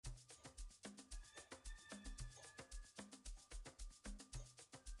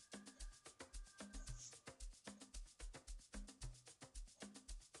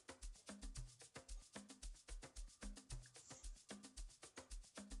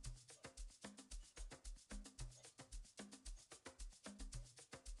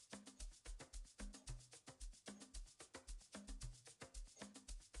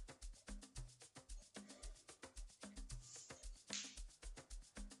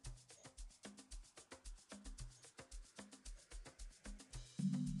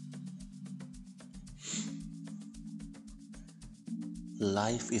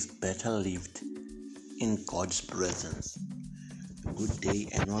Life is better lived in God's presence. Good day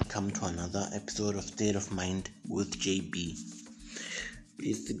and welcome to another episode of State of Mind with JB.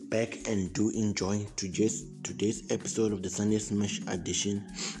 Please sit back and do enjoy today's episode of the Sunday Smash edition.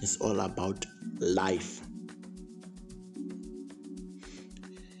 It's all about life.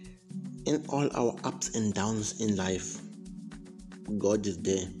 In all our ups and downs in life, God is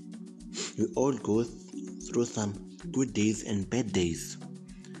there. We all go through some good days and bad days,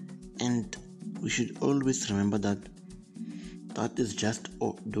 and we should always remember that is just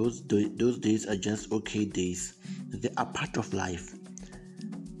those days are just okay days. They are part of life,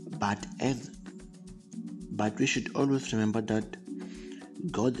 but we should always remember that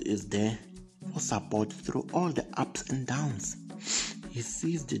God is there for support through all the ups and downs. He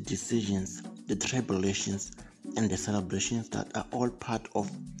sees the decisions, the tribulations, and the celebrations that are all part of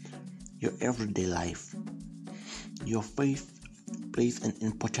your everyday life. Your faith plays an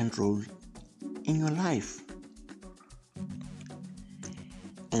important role in your life.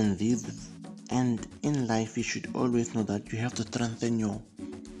 And in life you should always know that you have to strengthen your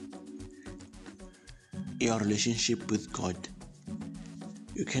relationship with God.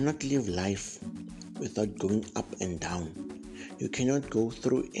 You cannot live life without going up and down. You cannot go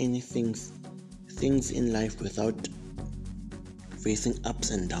through things in life without facing ups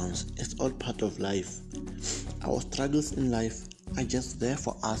and downs. It's all part of life. Our struggles in life are just there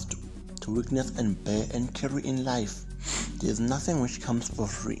for us to witness and bear and carry in life. There's nothing which comes for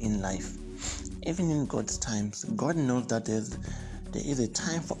free in life. Even in God's times, God knows that there is a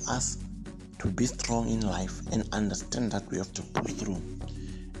time for us to be strong in life and understand that we have to push through.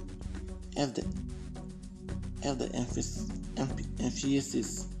 As the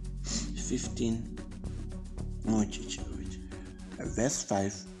Ephesians 15, verse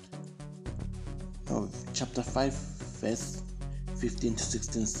 5 of chapter 5, verse 15 to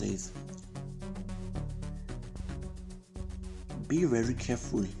 16 says, "Be very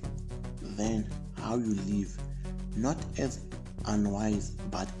careful then how you live, not as unwise,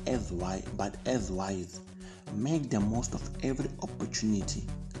 but as wise. Make the most of every opportunity,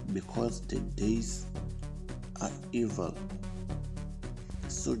 because the days are evil."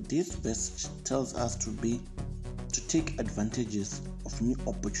 So this verse tells us to take advantages of new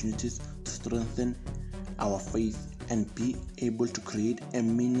opportunities to strengthen our faith and be able to create a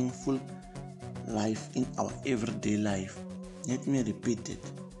meaningful life in our everyday life. Let me repeat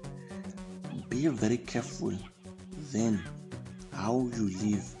it. Be very careful then how you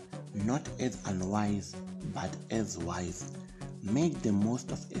live, not as unwise, but as wise. Make the most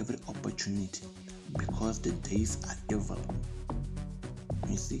of every opportunity, because the days are evil.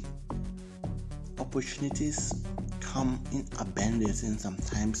 You see, opportunities come in abundance and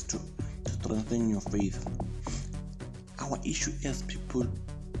sometimes to strengthen your faith. Our issue as people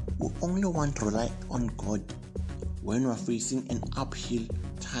who only want to rely on God when we're facing an uphill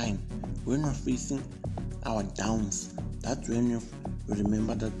time, when we're facing our downs. That's when we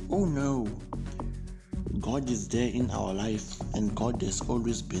remember that, oh no, God is there in our life and God has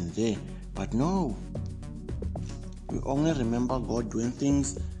always been there. But no, we only remember God when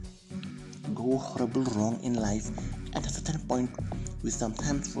things go horrible wrong in life. At a certain point, we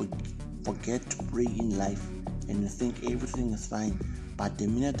sometimes forget to pray in life and we think everything is fine. But the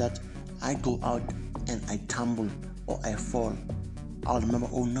minute that I go out and I tumble or I fall, I'll remember,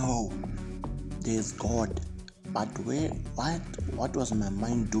 oh no, there's God. But what was my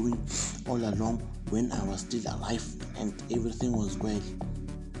mind doing all along when I was still alive and everything was well?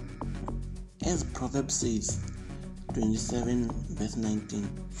 As Proverbs says, 27 verse 19,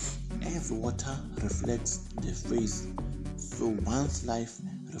 as water reflects the face, so one's life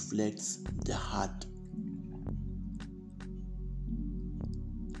reflects the heart.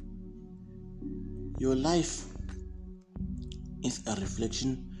 Your life is a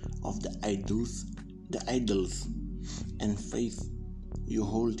reflection of the idols and faith you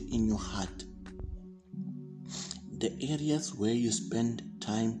hold in your heart. The areas where you spend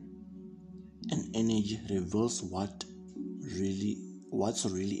time and energy reveals what's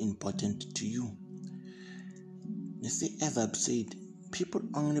really important to you. You see, as I've said, people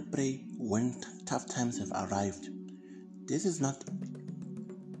only pray when tough times have arrived. This is not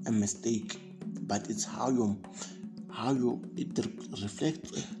a mistake, but it's it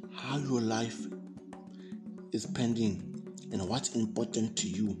reflects how your life is spending and what's important to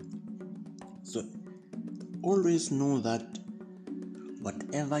you. So always know that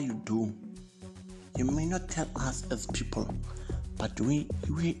whatever you do, you may not tell us as people, but we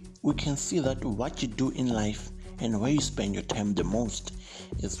can see that what you do in life and where you spend your time the most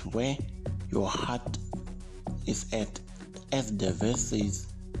is where your heart is at. as the verse says,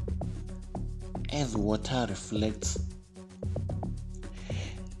 as water reflects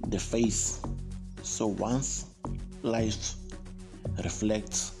the face, so one's life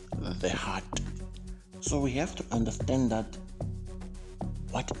reflects the heart. So we have to understand that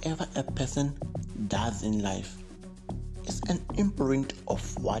whatever a person does in life is an imprint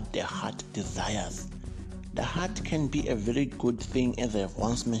of what the heart desires. The heart can be a very good thing, as I have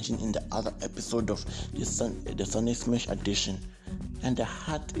once mentioned in the other episode of the Sunday Smash edition. And the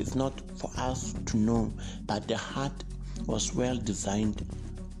heart is not for us to know, but the heart was well designed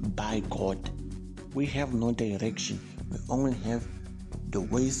by God. We have no direction. We only have the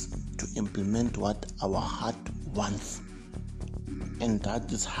ways to implement what our heart wants. And that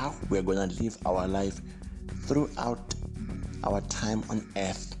is how we're going to live our life throughout our time on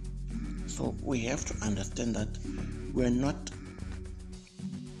earth. So we have to understand that we're not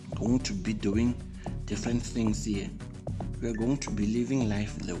going to be doing different things here. We're going to be living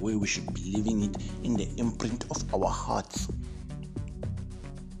life the way we should be living it, in the imprint of our hearts.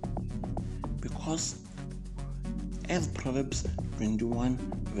 Because as Proverbs 21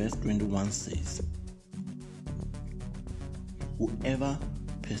 verse 21 says, whoever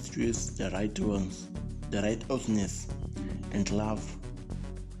pursues the righteousness and love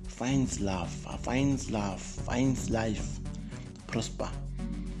finds life, prosper,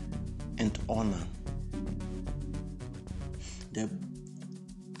 and honor.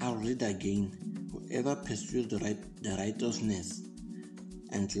 I'll read again. Whoever pursues the righteousness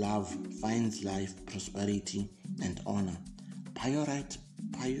and love finds life, prosperity, and honor.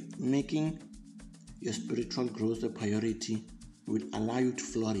 Making your spiritual growth a priority will allow you to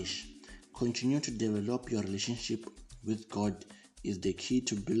flourish. Continue to develop your relationship with God is the key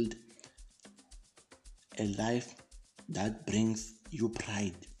to build a life that brings you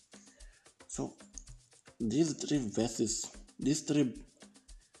pride. So these three verses, these three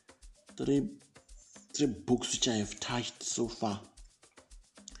books which I have touched so far,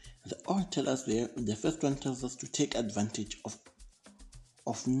 they all tell us the first one tells us to take advantage of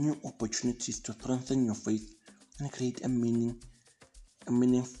new opportunities to strengthen your faith and create a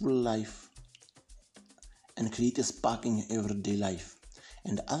meaningful life, and create a spark in your everyday life.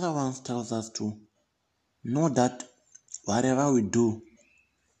 And the other one tells us to know that whatever we do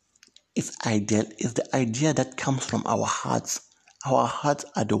is ideal, is the idea that comes from our hearts. Our hearts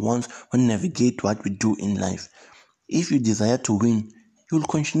are the ones who navigate what we do in life. If you desire to win, you will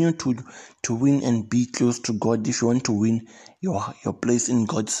continue to win and be close to God. If you want to win your place in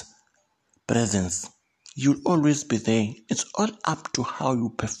God's presence, you'll always be there. It's all up to how you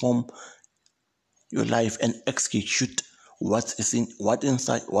perform your life and execute what is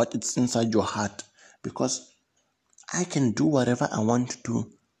inside your heart. Because I can do whatever I want to do,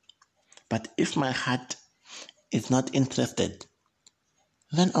 but if my heart is not interested,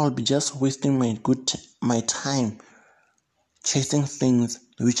 then I'll be just wasting my time chasing things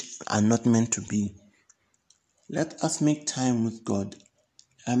which are not meant to be. Let us make time with God.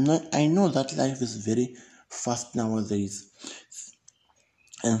 I know that life is very fast nowadays,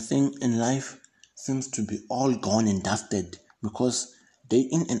 and things in life seems to be all gone and dusted, because day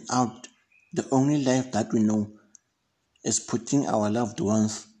in and out, the only life that we know is putting our loved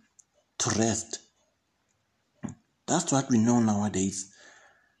ones to rest. That's what we know nowadays.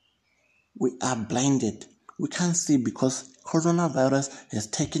 We are blinded. We can't see because coronavirus has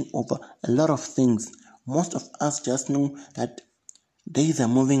taken over a lot of things. Most of us just know that days are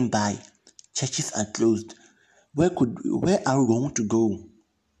moving by, churches are closed. Where are we going to go?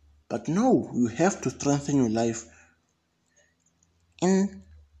 But no, you have to strengthen your life in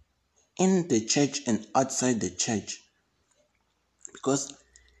the church and outside the church, because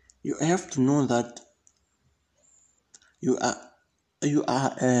you have to know that you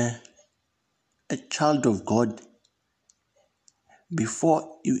are a child of God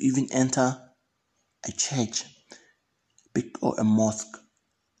before you even enter a church or a mosque,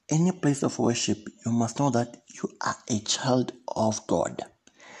 any place of worship. You must know that you are a child of God.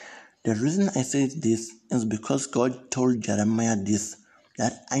 The reason I say this is because God told Jeremiah this,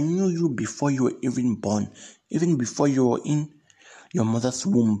 that I knew you before you were even born, even before you were in your mother's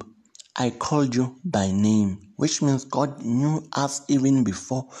womb. I called you by name, which means God knew us even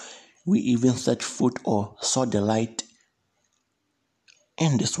before we even set foot or saw the light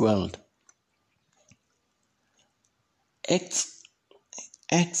in this world. Acts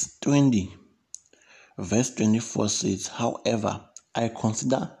 20 verse 24 says, however, I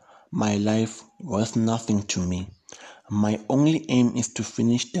consider my life worth nothing to me. My only aim is to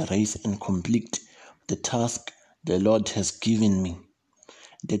finish the race and complete the task the Lord has given me.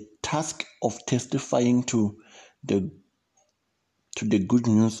 The task of testifying to the to the good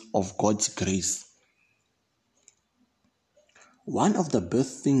news of God's grace. One of the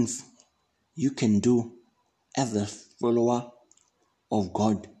best things you can do as a follower of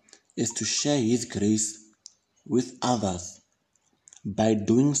God is to share His grace with others. By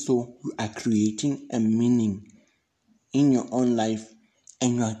doing so, you are creating a meaning in your own life,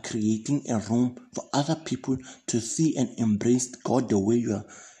 and you are creating a room for other people to see and embrace God the way you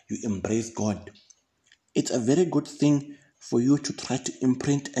embrace God. It's a very good thing for you to try to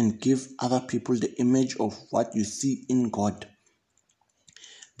imprint and give other people the image of what you see in God.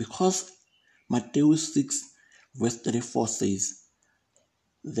 Because Matthew 6 verse 34 says,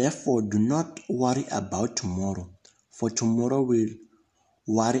 "Therefore do not worry about tomorrow, for tomorrow will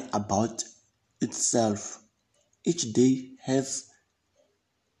worry about itself. Each day has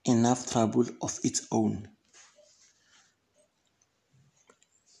enough trouble of its own."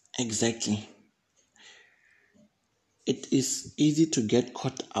 Exactly. It is easy to get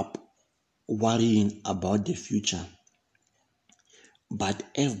caught up worrying about the future. But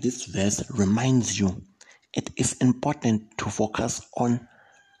as this verse reminds you, it is important to focus on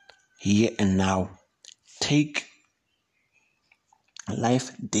here and now. Take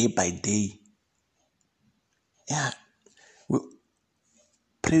life day by day.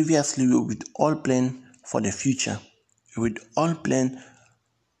 Previously, we would all plan for the future. We would all plan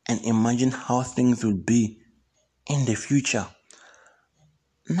and imagine how things will be in the future.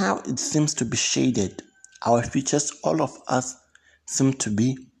 Now it seems to be shaded. Our futures, all of us, seem to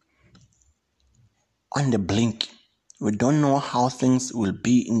be on the blink. We don't know how things will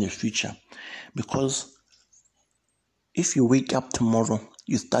be in the future, because if you wake up tomorrow,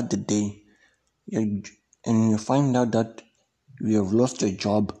 you start the day, and you find out that you have lost your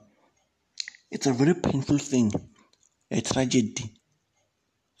job, it's a very painful thing, a tragedy.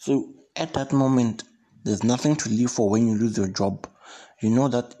 So at that moment, there's nothing to live for when you lose your job. You know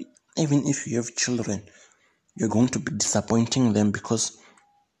that even if you have children, you're going to be disappointing them because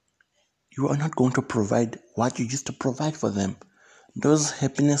you are not going to provide what you used to provide for them. Those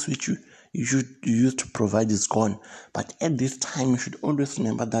happiness which you used to provide is gone. But at this time, you should always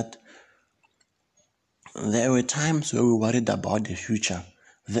remember that there were times where we worried about the future.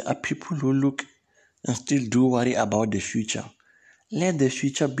 There are people who look and still do worry about the future. Let the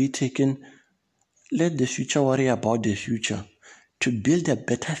future worry about the future. To build a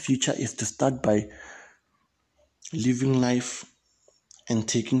better future is to start by living life and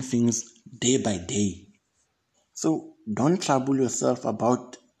taking things day by day. So don't trouble yourself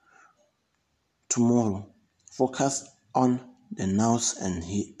about tomorrow. Focus on the nows and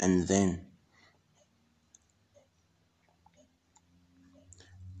here and then.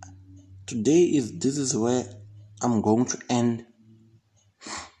 This is where I'm going to end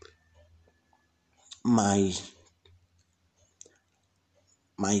my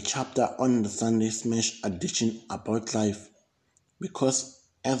chapter on the Sunday Smash edition about life, because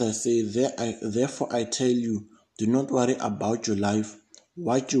as I say, therefore I tell you, do not worry about your life,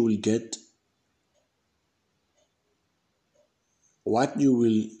 what you will get, what you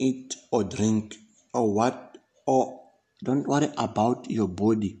will eat or drink, or don't worry about your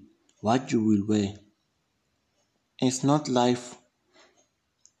body, what you will wear. It's not life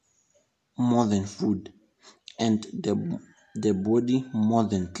more than food, and the body more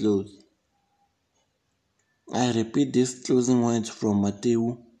than clothes. I repeat these closing words from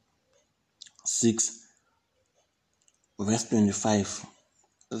Matthew 6 verse 25.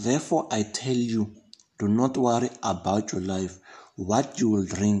 Therefore I tell you, do not worry about your life, what you will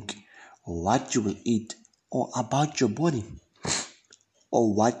drink, or what you will eat, or about your body,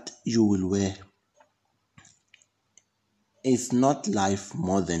 or what you will wear. Is not life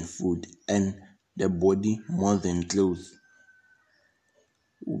more than food, and the body more than clothes?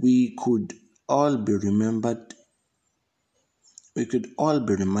 We could all be reminded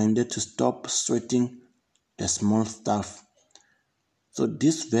to stop sweating the small stuff. So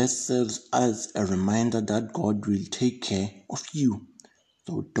this verse serves as a reminder that God will take care of you.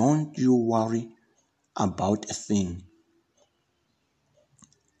 So don't you worry about a thing.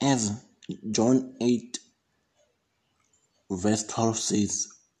 As John 8 verse 12 says,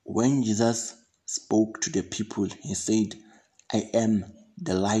 when Jesus spoke to the people, he said, I am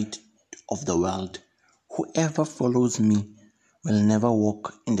the light of the world. Whoever follows me will never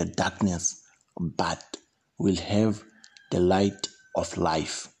walk in the darkness, but will have the light of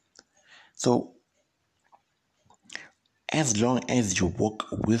life. So, as long as you walk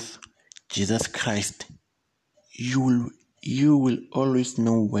with Jesus Christ, you will always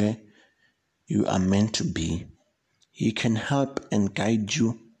know where you are meant to be. He can help and guide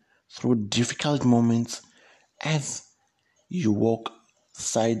you through difficult moments as you walk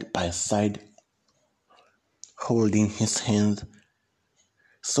side by side, holding his hand.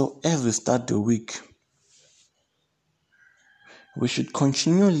 So as we start the week, we should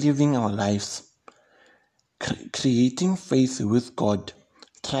continue living our lives, creating faith with God,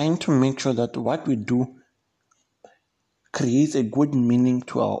 trying to make sure that what we do creates a good meaning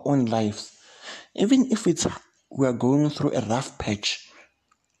to our own lives. Even if we are going through a rough patch,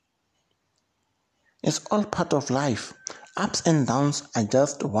 it's all part of life. Ups and downs are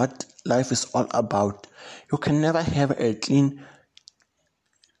just what life is all about. You can never have a clean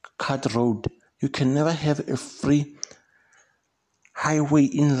cut road. You can never have a free highway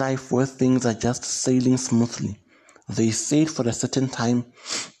in life where things are just sailing smoothly. They sail for a certain time.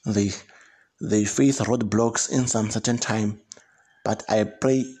 They face roadblocks in some certain time. But I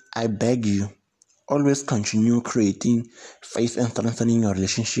beg you, always continue creating faith and strengthening your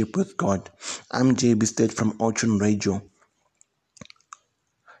relationship with God. I'm JB State from Ocean Radio.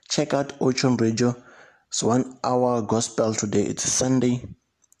 Check out Ocean Radio. It's 1 hour gospel today. It's Sunday.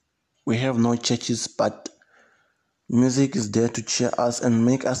 We have no churches, but music is there to cheer us and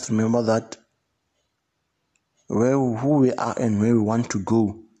make us remember that who we are and where we want to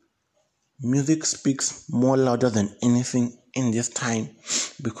go. Music speaks more louder than anything in this time,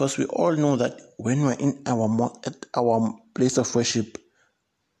 because we all know that when we're in at our place of worship,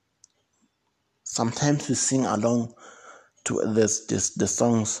 sometimes we sing along to the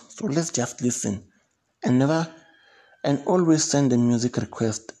songs. So let's just listen and always send a music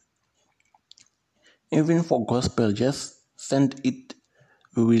request. Even for gospel, just send it.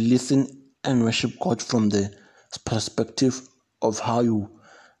 We will listen and worship God from the perspective of how you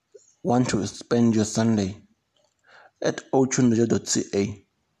want to spend your Sunday at oceanradio.ca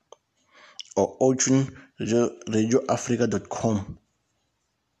or oceanradioafrica.com.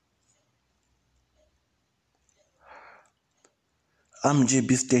 I'm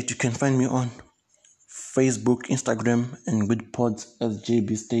JB State. You can find me on Facebook, Instagram, and with pods as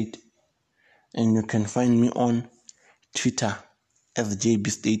JB State. And you can find me on Twitter as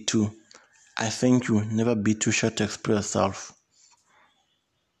JB State too. I thank you. Never be too shy to express yourself.